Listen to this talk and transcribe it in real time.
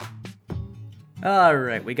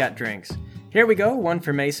Alright, we got drinks. Here we go, one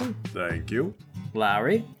for Mason. Thank you.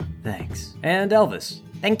 Lowry. Thanks. And Elvis.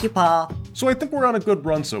 Thank you, Paul. So I think we're on a good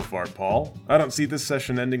run so far, Paul. I don't see this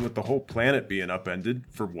session ending with the whole planet being upended,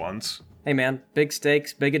 for once. Hey man, big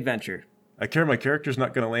stakes, big adventure. I care my character's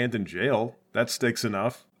not gonna land in jail. That's stakes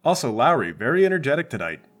enough. Also, Lowry, very energetic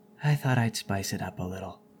tonight. I thought I'd spice it up a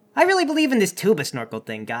little. I really believe in this tuba snorkel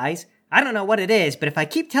thing, guys. I don't know what it is, but if I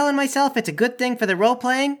keep telling myself it's a good thing for the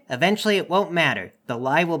role-playing, eventually it won't matter. The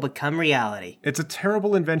lie will become reality. It's a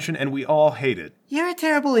terrible invention and we all hate it. You're a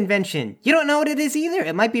terrible invention. You don't know what it is either.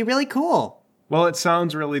 It might be really cool. Well, it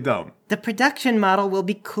sounds really dumb. The production model will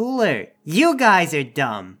be cooler. You guys are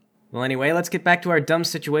dumb. Well, anyway, let's get back to our dumb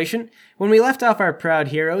situation. When we left off our proud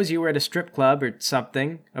heroes, you were at a strip club or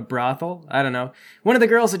something. A brothel? I don't know. One of the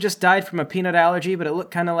girls had just died from a peanut allergy, but it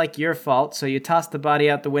looked kind of like your fault, so you tossed the body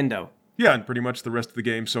out the window. Yeah, and pretty much the rest of the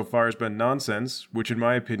game so far has been nonsense, which in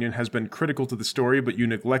my opinion has been critical to the story, but you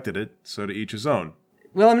neglected it, so to each his own.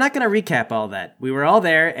 Well, I'm not going to recap all that. We were all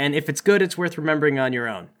there, and if it's good, it's worth remembering on your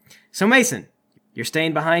own. So Mason, you're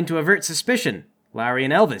staying behind to avert suspicion. Lowry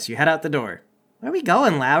and Elvis, you head out the door. Where are we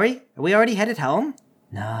going, Lowry? Are we already headed home?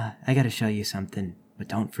 Nah, I gotta show you something, but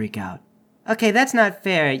don't freak out. Okay, that's not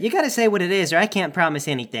fair. You gotta say what it is or I can't promise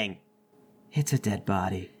anything. It's a dead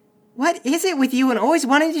body. What is it with you and always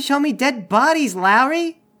wanting to show me dead bodies,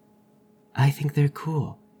 Lowry? I think they're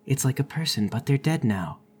cool. It's like a person, but they're dead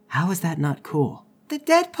now. How is that not cool? The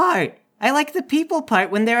dead part. I like the people part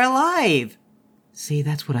when they're alive. See,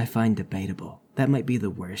 that's what I find debatable. That might be the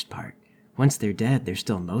worst part. Once they're dead, they're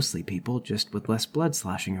still mostly people, just with less blood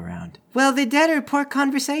sloshing around. Well, the dead are poor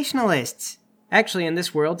conversationalists. Actually, in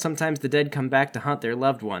this world, sometimes the dead come back to haunt their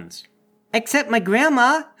loved ones. Except my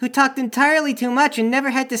grandma, who talked entirely too much and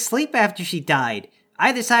never had to sleep after she died.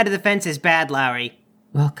 Either side of the fence is bad, Lowry.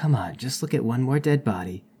 Well, come on, just look at one more dead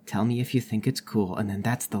body. Tell me if you think it's cool, and then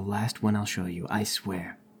that's the last one I'll show you, I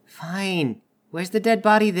swear. Fine. Where's the dead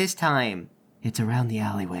body this time? It's around the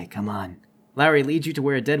alleyway, come on. Lowry leads you to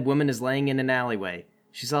where a dead woman is laying in an alleyway.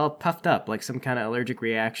 She's all puffed up like some kind of allergic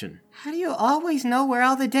reaction. How do you always know where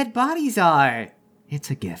all the dead bodies are?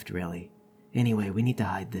 It's a gift, really. Anyway, we need to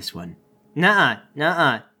hide this one.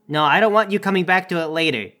 Nuh-uh. No, I don't want you coming back to it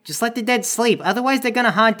later. Just let the dead sleep, otherwise they're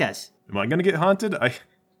gonna haunt us. Am I gonna get haunted?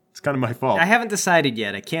 It's kind of my fault. I haven't decided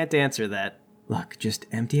yet. I can't answer that. Look, just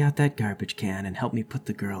empty out that garbage can and help me put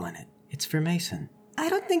the girl in it. It's for Mason. I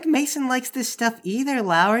don't think Mason likes this stuff either,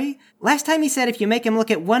 Lowry. Last time he said if you make him look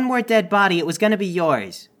at one more dead body, it was gonna be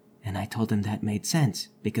yours. And I told him that made sense,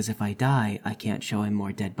 because if I die, I can't show him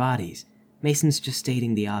more dead bodies. Mason's just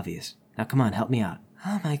stating the obvious. Now come on, help me out.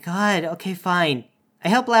 Oh my god, okay, fine. I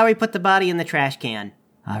help Lowry put the body in the trash can.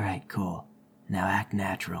 Alright, cool. Now act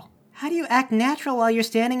natural. How do you act natural while you're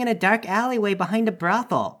standing in a dark alleyway behind a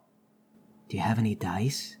brothel? Do you have any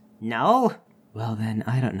dice? No. Well then,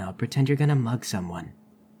 I don't know, pretend you're gonna mug someone.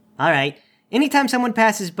 Alright, anytime someone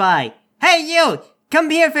passes by, hey you! Come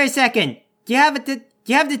here for a second! Do you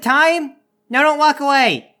have the time? No, don't walk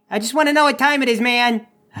away! I just want to know what time it is, man!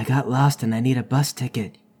 I got lost and I need a bus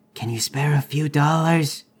ticket. Can you spare a few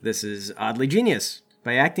dollars? This is oddly genius.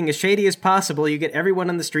 By acting as shady as possible, you get everyone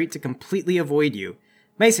on the street to completely avoid you.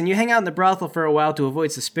 Mason, you hang out in the brothel for a while to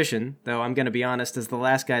avoid suspicion, though I'm gonna be honest, as the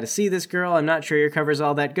last guy to see this girl, I'm not sure your cover's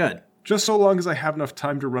all that good. Just so long as I have enough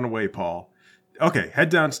time to run away, Paul. Okay, head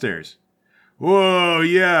downstairs. Whoa,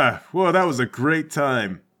 yeah. Whoa, that was a great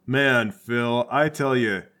time. Man, Phil, I tell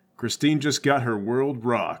you, Christine just got her world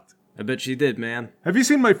rocked. I bet she did, man. Have you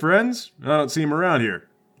seen my friends? I don't see them around here.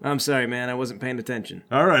 I'm sorry, man. I wasn't paying attention.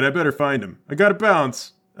 Alright, I better find him. I gotta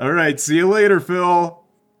bounce. Alright, see you later, Phil.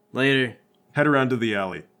 Later. Head around to the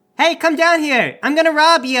alley. Hey, come down here! I'm gonna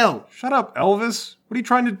rob you! Shut up, Elvis. What are you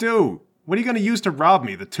trying to do? What are you gonna use to rob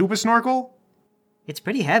me? The tuba snorkel? It's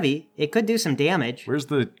pretty heavy. It could do some damage. Where's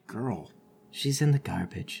the girl? She's in the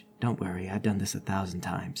garbage. Don't worry, I've done this 1,000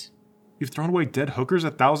 times. You've thrown away dead hookers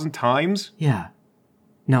 1,000 times? Yeah.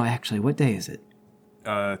 No, actually, what day is it?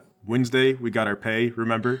 Wednesday, we got our pay,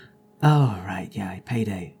 remember? Oh, right, yeah,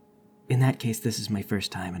 payday. In that case, this is my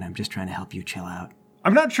first time, and I'm just trying to help you chill out.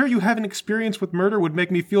 I'm not sure you having experience with murder would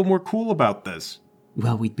make me feel more cool about this.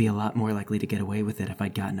 Well, we'd be a lot more likely to get away with it if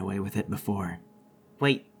I'd gotten away with it before.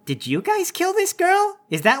 Wait, did you guys kill this girl?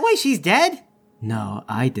 Is that why she's dead? No,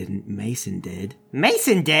 I didn't. Mason did.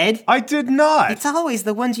 Mason did? I did not! It's always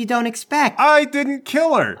the ones you don't expect. I didn't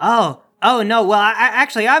kill her! Oh no, well,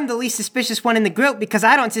 actually, I'm the least suspicious one in the group because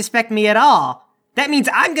I don't suspect me at all. That means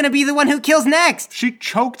I'm gonna be the one who kills next! She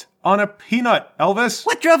choked on a peanut, Elvis.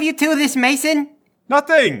 What drove you to this, Mason?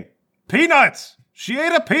 Nothing! Peanuts! She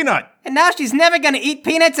ate a peanut! And now she's never gonna eat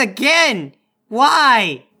peanuts again!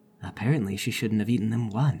 Why? Apparently, she shouldn't have eaten them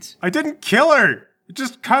once. I didn't kill her! It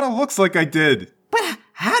just kind of looks like I did. But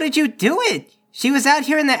how did you do it? She was out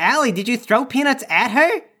here in the alley. Did you throw peanuts at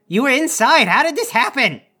her? You were inside. How did this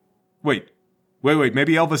happen? Wait.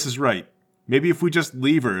 Maybe Elvis is right. Maybe if we just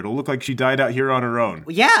leave her, it'll look like she died out here on her own.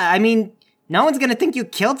 Yeah, I mean, no one's gonna think you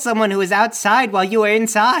killed someone who was outside while you were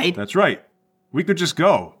inside. That's right. We could just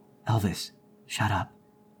go. Elvis, shut up.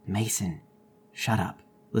 Mason, shut up.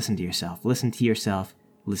 Listen to yourself. Listen to yourself.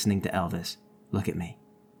 Listening to Elvis. Look at me.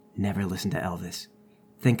 Never listen to Elvis.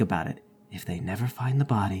 Think about it. If they never find the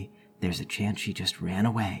body, there's a chance she just ran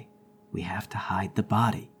away. We have to hide the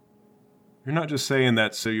body. You're not just saying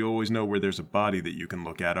that so you always know where there's a body that you can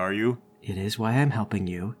look at, are you? It is why I'm helping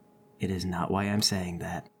you. It is not why I'm saying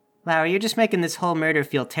that. Larry, you're just making this whole murder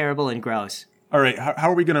feel terrible and gross. Alright, how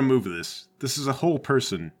are we gonna move this? This is a whole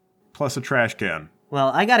person, plus a trash can. Well,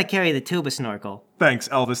 I gotta carry the tuba snorkel. Thanks,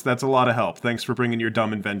 Elvis, that's a lot of help. Thanks for bringing your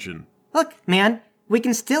dumb invention. Look, man, we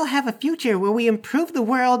can still have a future where we improve the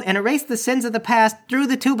world and erase the sins of the past through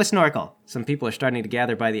the tuba snorkel. Some people are starting to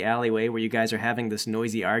gather by the alleyway where you guys are having this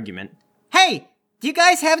noisy argument. Hey, do you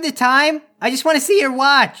guys have the time? I just want to see your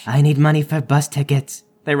watch. I need money for bus tickets.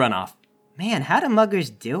 They run off. Man, how do muggers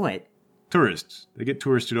do it? Tourists. They get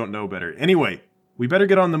tourists who don't know better. Anyway, we better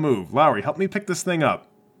get on the move. Lowry, help me pick this thing up.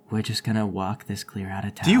 We're just gonna walk this clear out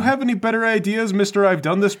of town. Do you have any better ideas, mister? I've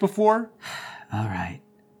done this before? All right.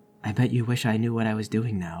 I bet you wish I knew what I was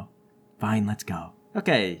doing now. Fine, let's go.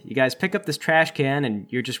 Okay, you guys pick up this trash can and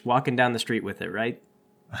you're just walking down the street with it, right?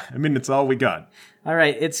 I mean, it's all we got. All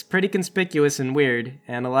right, it's pretty conspicuous and weird,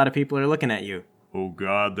 and a lot of people are looking at you. Oh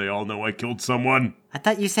God, they all know I killed someone. I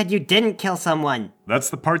thought you said you didn't kill someone. That's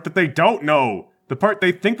the part that they don't know. The part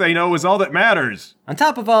they think they know is all that matters. On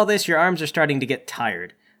top of all this, your arms are starting to get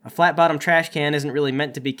tired. A flat-bottom trash can isn't really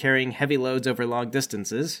meant to be carrying heavy loads over long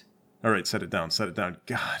distances. All right, set it down.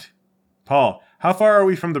 God. Paul, how far are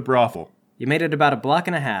we from the brothel? You made it about a block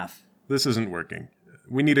and a half. This isn't working.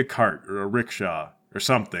 We need a cart or a rickshaw or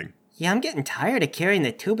something. Yeah, I'm getting tired of carrying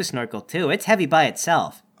the tuba snorkel, too. It's heavy by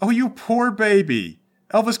itself. Oh, you poor baby.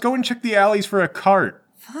 Elvis, go and check the alleys for a cart.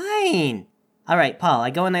 Fine. All right, Paul, I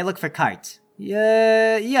go and I look for carts.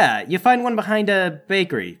 Yeah, you find one behind a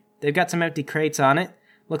bakery. They've got some empty crates on it.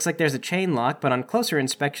 Looks like there's a chain lock, but on closer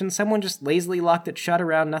inspection, someone just lazily locked it shut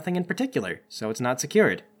around nothing in particular, so it's not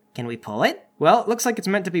secured. Can we pull it? Well, it looks like it's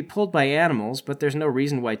meant to be pulled by animals, but there's no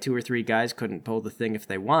reason why 2 or 3 guys couldn't pull the thing if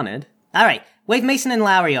they wanted. All right, wave Mason and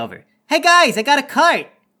Lowry over. Hey guys, I got a cart!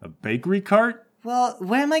 A bakery cart? Well,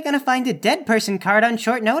 where am I gonna find a dead person cart on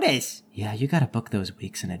short notice? Yeah, you gotta book those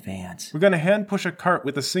weeks in advance. We're gonna hand push a cart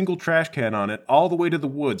with a single trash can on it all the way to the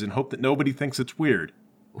woods and hope that nobody thinks it's weird.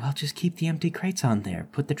 Well, just keep the empty crates on there.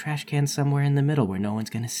 Put the trash can somewhere in the middle where no one's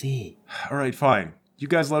gonna see. All right, fine. You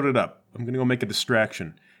guys load it up. I'm gonna go make a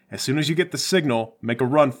distraction. As soon as you get the signal, make a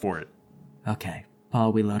run for it. Okay.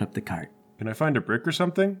 Paul, we load up the cart. Can I find a brick or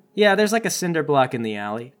something? Yeah, there's like a cinder block in the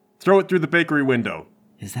alley. Throw it through the bakery window.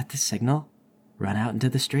 Is that the signal? Run out into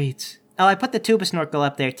the streets. Oh, I put the tuba snorkel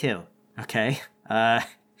up there too. Okay.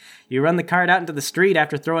 You run the cart out into the street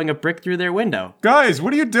after throwing a brick through their window. Guys,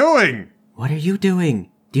 what are you doing? What are you doing?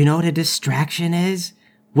 Do you know what a distraction is?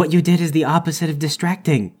 What you did is the opposite of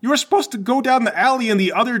distracting. You were supposed to go down the alley in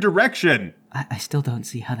the other direction. I still don't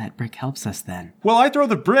see how that brick helps us then. Well, I throw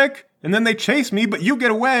the brick, and then they chase me, but you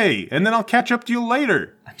get away, and then I'll catch up to you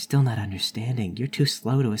later. I'm still not understanding. You're too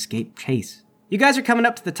slow to escape chase. You guys are coming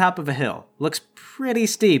up to the top of a hill. Looks pretty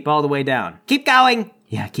steep all the way down. Keep going!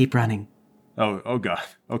 Yeah, keep running. Oh God.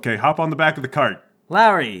 Okay, hop on the back of the cart.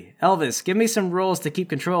 Lowry, Elvis, give me some rolls to keep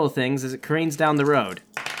control of things as it careens down the road.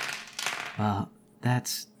 Well,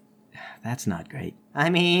 that's not great. I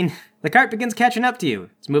mean, the cart begins catching up to you.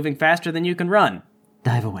 It's moving faster than you can run.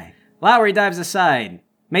 Dive away. Lowry dives aside.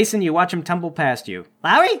 Mason, you watch him tumble past you.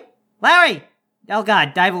 Lowry? Lowry! Oh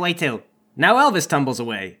God, dive away too. Now Elvis tumbles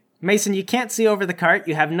away. Mason, you can't see over the cart.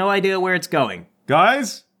 You have no idea where it's going.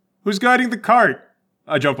 Guys? Who's guiding the cart?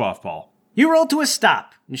 I jump off, Paul. You roll to a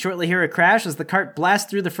stop, and shortly hear a crash as the cart blasts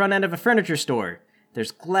through the front end of a furniture store.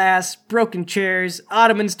 There's glass, broken chairs,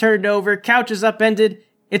 ottomans turned over, couches upended.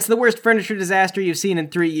 It's the worst furniture disaster you've seen in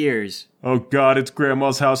 3 years. Oh God, it's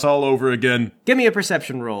Grandma's house all over again. Give me a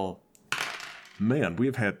perception roll. Man, we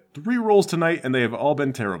have had 3 rolls tonight, and they have all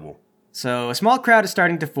been terrible. So, a small crowd is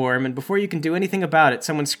starting to form, and before you can do anything about it,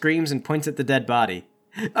 someone screams and points at the dead body.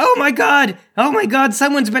 Oh my God! Oh my God,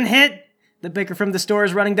 someone's been hit! The baker from the store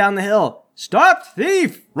is running down the hill. Stop,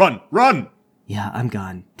 thief! Run! Run! Yeah, I'm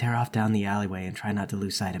gone. Tear off down the alleyway and try not to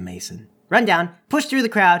lose sight of Mason. Run down, push through the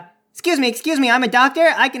crowd. Excuse me, I'm a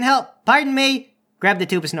doctor. I can help. Pardon me. Grab the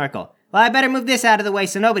tuba snorkel. Well, I better move this out of the way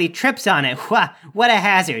so nobody trips on it. What a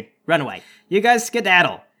hazard. Run away. You guys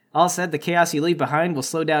skedaddle. All said, the chaos you leave behind will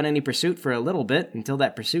slow down any pursuit for a little bit until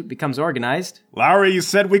that pursuit becomes organized. Lowry, you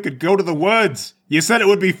said we could go to the woods. You said it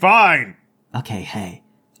would be fine. Okay, hey,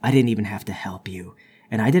 I didn't even have to help you.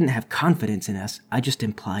 And I didn't have confidence in us. I just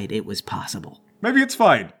implied it was possible. Maybe it's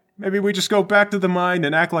fine. Maybe we just go back to the mine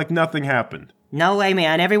and act like nothing happened. No way,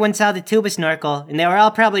 man. Everyone saw the tuba snorkel, and they were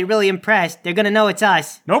all probably really impressed. They're gonna know it's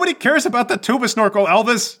us. Nobody cares about the tuba snorkel,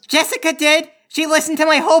 Elvis. Jessica did! She listened to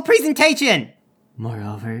my whole presentation!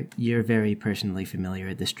 Moreover, you're very personally familiar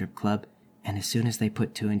at the strip club, and as soon as they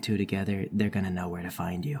put 2 and 2 together, they're gonna know where to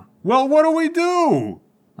find you. Well, what do we do?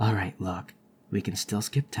 Alright, look, we can still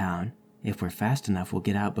skip town. If we're fast enough, we'll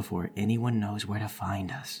get out before anyone knows where to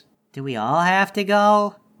find us. Do we all have to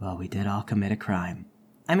go? Well, we did all commit a crime.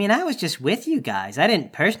 I mean, I was just with you guys. I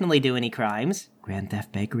didn't personally do any crimes. Grand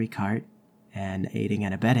Theft Bakery cart, and aiding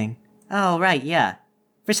and abetting. Oh, right, yeah.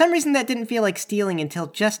 For some reason that didn't feel like stealing until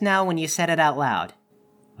just now when you said it out loud.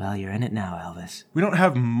 Well, you're in it now, Elvis. We don't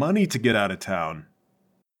have money to get out of town.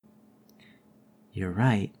 You're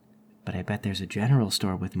right, but I bet there's a general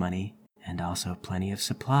store with money, and also plenty of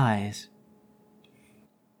supplies.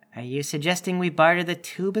 Are you suggesting we barter the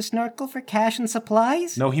tuba snorkel for cash and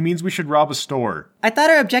supplies? No, he means we should rob a store. I thought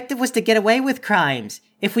our objective was to get away with crimes.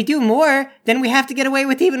 If we do more, then we have to get away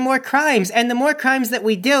with even more crimes, and the more crimes that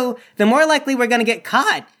we do, the more likely we're gonna get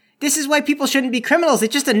caught. This is why people shouldn't be criminals.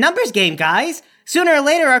 It's just a numbers game, guys. Sooner or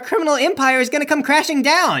later, our criminal empire is gonna come crashing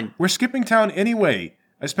down. We're skipping town anyway.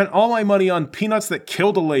 I spent all my money on peanuts that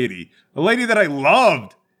killed a lady that I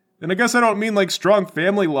loved. And I guess I don't mean like strong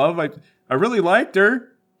family love. I really liked her.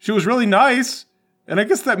 She was really nice. And I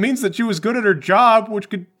guess that means that she was good at her job, which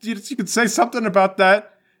you could say something about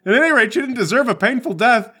that. At any rate, she didn't deserve a painful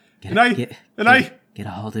death. Get a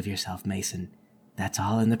hold of yourself, Mason. That's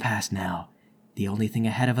all in the past now. The only thing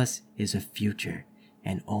ahead of us is a future,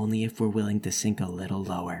 and only if we're willing to sink a little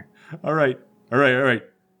lower. All right.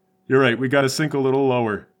 You're right, we gotta sink a little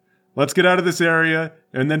lower. Let's get out of this area,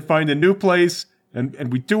 and then find a new place,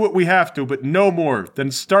 and we do what we have to, but no more. Then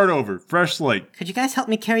start over, fresh slate. Could you guys help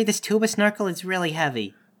me carry this tuba snorkel? It's really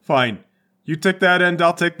heavy. Fine. You take that end,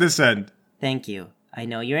 I'll take this end. Thank you. I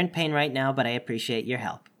know you're in pain right now, but I appreciate your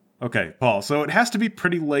help. Okay, Paul, so it has to be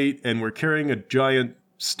pretty late, and we're carrying a giant,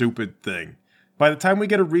 stupid thing. By the time we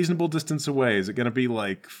get a reasonable distance away, is it gonna be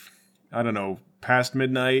like, I don't know, past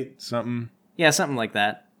midnight, something? Yeah, something like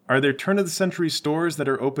that. Are there turn-of-the-century stores that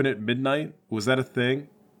are open at midnight? Was that a thing?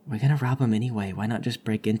 We're gonna rob them anyway. Why not just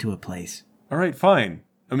break into a place? All right, fine.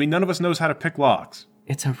 I mean, none of us knows how to pick locks.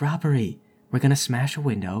 It's a robbery. We're gonna smash a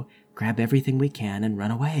window, grab everything we can, and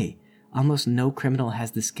run away. Almost no criminal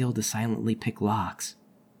has the skill to silently pick locks.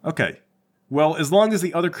 Okay. Well, as long as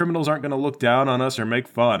the other criminals aren't going to look down on us or make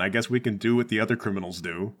fun, I guess we can do what the other criminals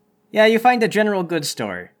do. Yeah, you find a general goods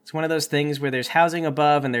store. It's one of those things where there's housing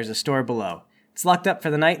above and there's a store below. It's locked up for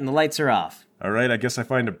the night and the lights are off. All right, I guess I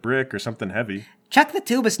find a brick or something heavy. Chuck the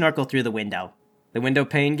tuba snorkel through the window. The window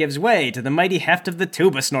pane gives way to the mighty heft of the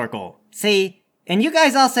tuba snorkel. See? And you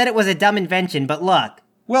guys all said it was a dumb invention, but look.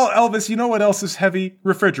 Well, Elvis, you know what else is heavy?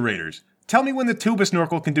 Refrigerators. Tell me when the tuba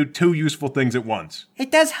snorkel can do 2 useful things at once.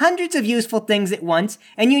 It does hundreds of useful things at once,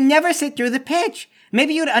 and you never sit through the pitch.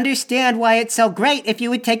 Maybe you'd understand why it's so great if you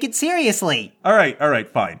would take it seriously. All right,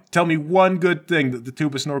 fine. Tell me one good thing that the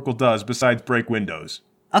tuba snorkel does besides break windows.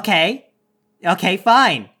 Okay,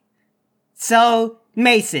 fine. So,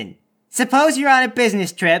 Mason, suppose you're on a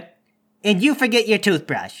business trip, and you forget your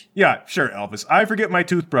toothbrush. Yeah, sure, Elvis. I forget my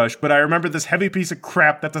toothbrush, but I remember this heavy piece of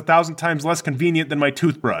crap that's 1,000 times less convenient than my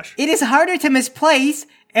toothbrush. It is harder to misplace,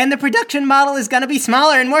 and the production model is gonna be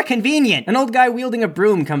smaller and more convenient. An old guy wielding a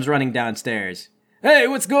broom comes running downstairs. Hey,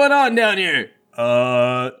 what's going on down here?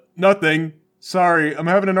 Nothing. Sorry, I'm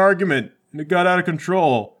having an argument, and it got out of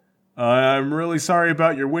control. I'm really sorry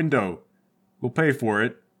about your window. We'll pay for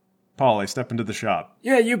it. Paul, I step into the shop.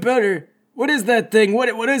 Yeah, you better. What is that thing?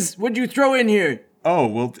 What'd you throw in here? Oh,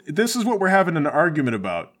 well, this is what we're having an argument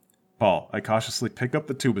about. Paul, I cautiously pick up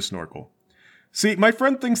the tuba snorkel. See, my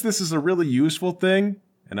friend thinks this is a really useful thing,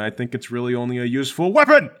 and I think it's really only a useful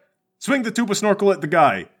weapon! Swing the tuba snorkel at the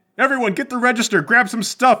guy. Everyone, get the register, grab some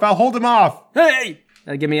stuff, I'll hold him off! Hey!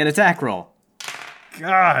 Give me an attack roll.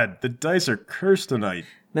 God, the dice are cursed tonight.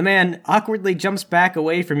 The man awkwardly jumps back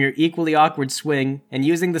away from your equally awkward swing, and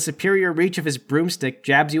using the superior reach of his broomstick,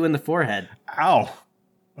 jabs you in the forehead. Ow.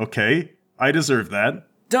 Okay, I deserve that.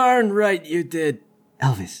 Darn right you did.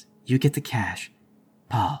 Elvis, you get the cash.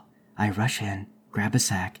 Paul, I rush in, grab a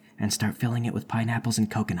sack, and start filling it with pineapples and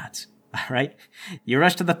coconuts. All right. You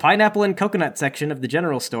rush to the pineapple and coconut section of the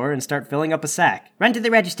general store and start filling up a sack. Run to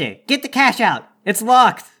the register. Get the cash out. It's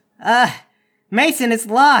locked. Mason, it's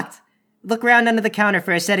locked. Look around under the counter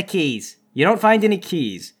for a set of keys. You don't find any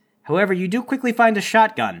keys. However, you do quickly find a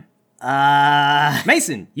shotgun.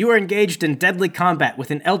 Mason, you are engaged in deadly combat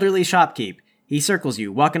with an elderly shopkeep. He circles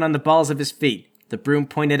you, walking on the balls of his feet, the broom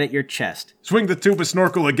pointed at your chest. Swing the tuba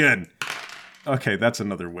snorkel again. Okay, that's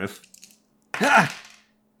another whiff.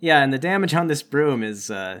 Yeah, and the damage on this broom is,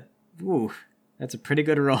 that's a pretty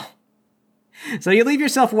good roll. So you leave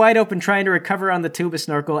yourself wide open trying to recover on the tuba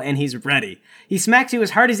snorkel, and he's ready. He smacks you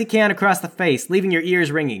as hard as he can across the face, leaving your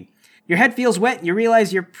ears ringing. Your head feels wet, and you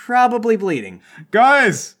realize you're probably bleeding.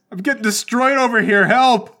 Guys, I'm getting destroyed over here,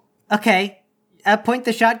 help! Okay, point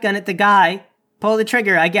the shotgun at the guy. Pull the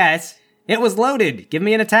trigger, I guess. It was loaded. Give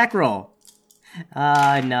me an attack roll.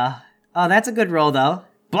 No. Oh, that's a good roll, though.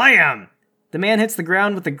 Blam! The man hits the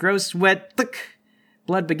ground with a gross, wet thunk.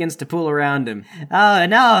 Blood begins to pool around him. Oh,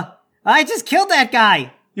 no. I just killed that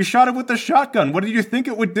guy. You shot him with the shotgun. What did you think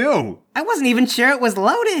it would do? I wasn't even sure it was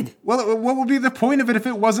loaded. Well, what would be the point of it if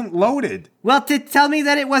it wasn't loaded? Well, to tell me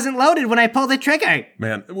that it wasn't loaded when I pulled the trigger.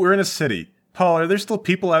 Man, we're in a city. Paul, are there still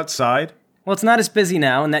people outside? Well, it's not as busy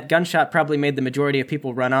now, and that gunshot probably made the majority of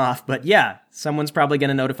people run off, but yeah, someone's probably going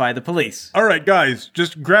to notify the police. All right, guys,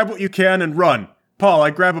 just grab what you can and run. Paul, I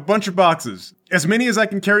grab a bunch of boxes, as many as I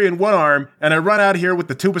can carry in one arm, and I run out of here with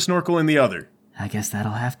the tuba snorkel in the other. I guess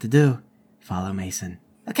that'll have to do. Follow Mason.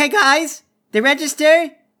 Okay, guys, the register,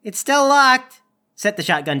 it's still locked. Set the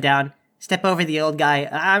shotgun down. Step over the old guy.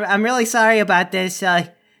 I'm really sorry about this.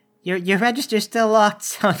 Your register's still locked,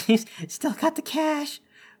 so he's still got the cash.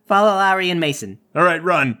 Follow Lowry and Mason. All right,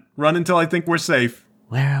 run. Run until I think we're safe.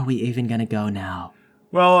 Where are we even gonna go now?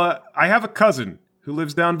 Well, I have a cousin who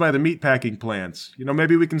lives down by the meatpacking plants.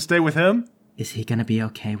 Maybe we can stay with him? Is he gonna be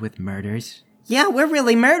okay with murders? Yeah, we're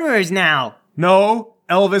really murderers now. No,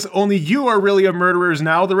 Elvis, only you are really a murderers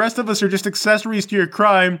now. The rest of us are just accessories to your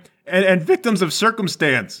crime and victims of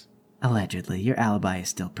circumstance. Allegedly, your alibi is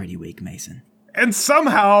still pretty weak, Mason. And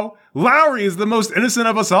somehow, Lowry is the most innocent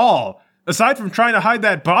of us all. Aside from trying to hide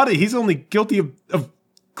that body, he's only guilty of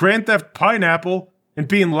Grand Theft Pineapple and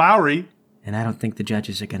being Lowry. And I don't think the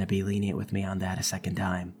judges are going to be lenient with me on that a second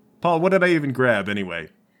time. Paul, what did I even grab anyway?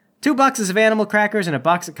 2 boxes of animal crackers and a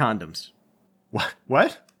box of condoms. What?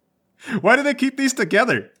 Why do they keep these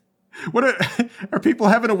together? What are people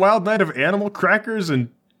having a wild night of animal crackers and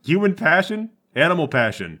human passion? Animal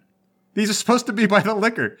passion. These are supposed to be by the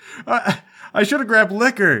liquor. I should have grabbed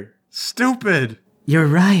liquor. Stupid. You're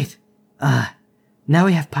right. Now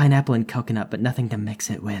we have pineapple and coconut, but nothing to mix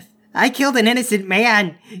it with. I killed an innocent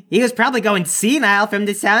man. He was probably going senile from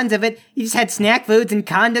the sounds of it. He just had snack foods and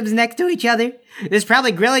condoms next to each other. There's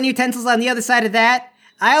probably grilling utensils on the other side of that.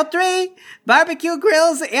 Aisle 3, barbecue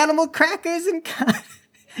grills, animal crackers, and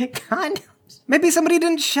condoms. Maybe somebody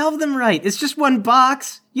didn't shelve them right. It's just one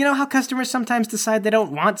box. You know how customers sometimes decide they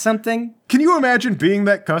don't want something? Can you imagine being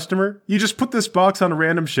that customer? You just put this box on a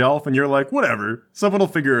random shelf and you're like, whatever, someone will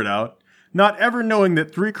figure it out. Not ever knowing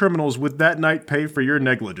that 3 criminals would that night pay for your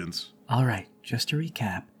negligence. All right, just to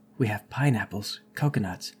recap, we have pineapples,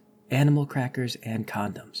 coconuts, animal crackers, and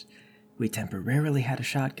condoms. We temporarily had a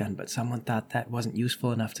shotgun, but someone thought that wasn't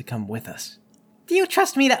useful enough to come with us. Do you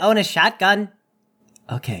trust me to own a shotgun?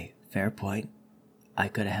 Okay, fair point. I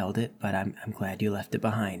could have held it, but I'm glad you left it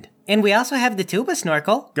behind. And we also have the tuba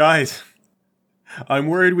snorkel. Guys, I'm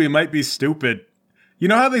worried we might be stupid. You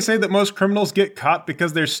know how they say that most criminals get caught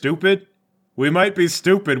because they're stupid? We might be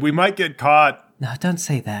stupid. We might get caught. No, don't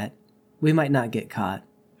say that. We might not get caught.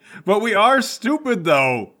 But we are stupid,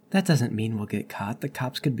 though. That doesn't mean we'll get caught. The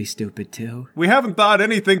cops could be stupid, too. We haven't thought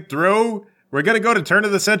anything through. We're gonna go to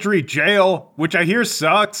turn-of-the-century jail, which I hear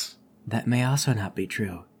sucks. That may also not be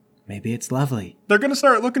true. Maybe it's lovely. They're gonna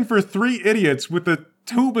start looking for 3 idiots with a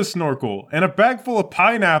tuba snorkel and a bag full of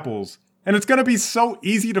pineapples. And it's gonna be so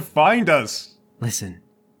easy to find us. Listen,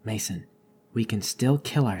 Mason, we can still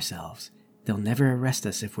kill ourselves. They'll never arrest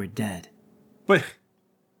us if we're dead. But,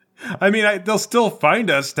 they'll still find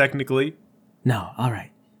us, technically. No, all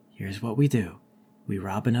right. Here's what we do. We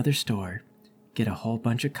rob another store, get a whole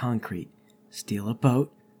bunch of concrete, steal a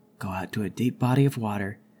boat, go out to a deep body of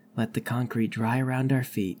water, let the concrete dry around our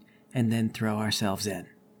feet, and then throw ourselves in.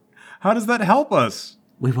 How does that help us?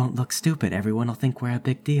 We won't look stupid. Everyone will think we're a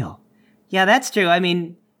big deal. Yeah, that's true.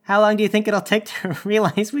 How long do you think it'll take to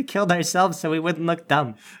realize we killed ourselves so we wouldn't look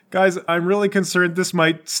dumb? Guys, I'm really concerned this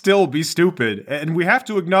might still be stupid, and we have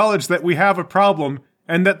to acknowledge that we have a problem,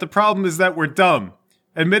 and that the problem is that we're dumb.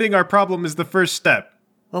 Admitting our problem is the first step.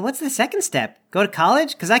 Well, what's the second step? Go to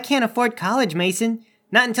college? Because I can't afford college, Mason.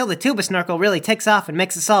 Not until the tuba snorkel really takes off and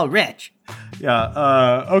makes us all rich.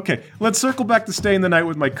 Yeah, okay. Let's circle back to staying the night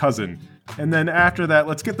with my cousin. And then after that,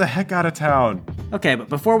 let's get the heck out of town. Okay, but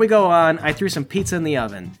before we go on, I threw some pizza in the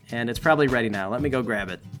oven, and it's probably ready now. Let me go grab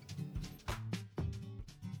it.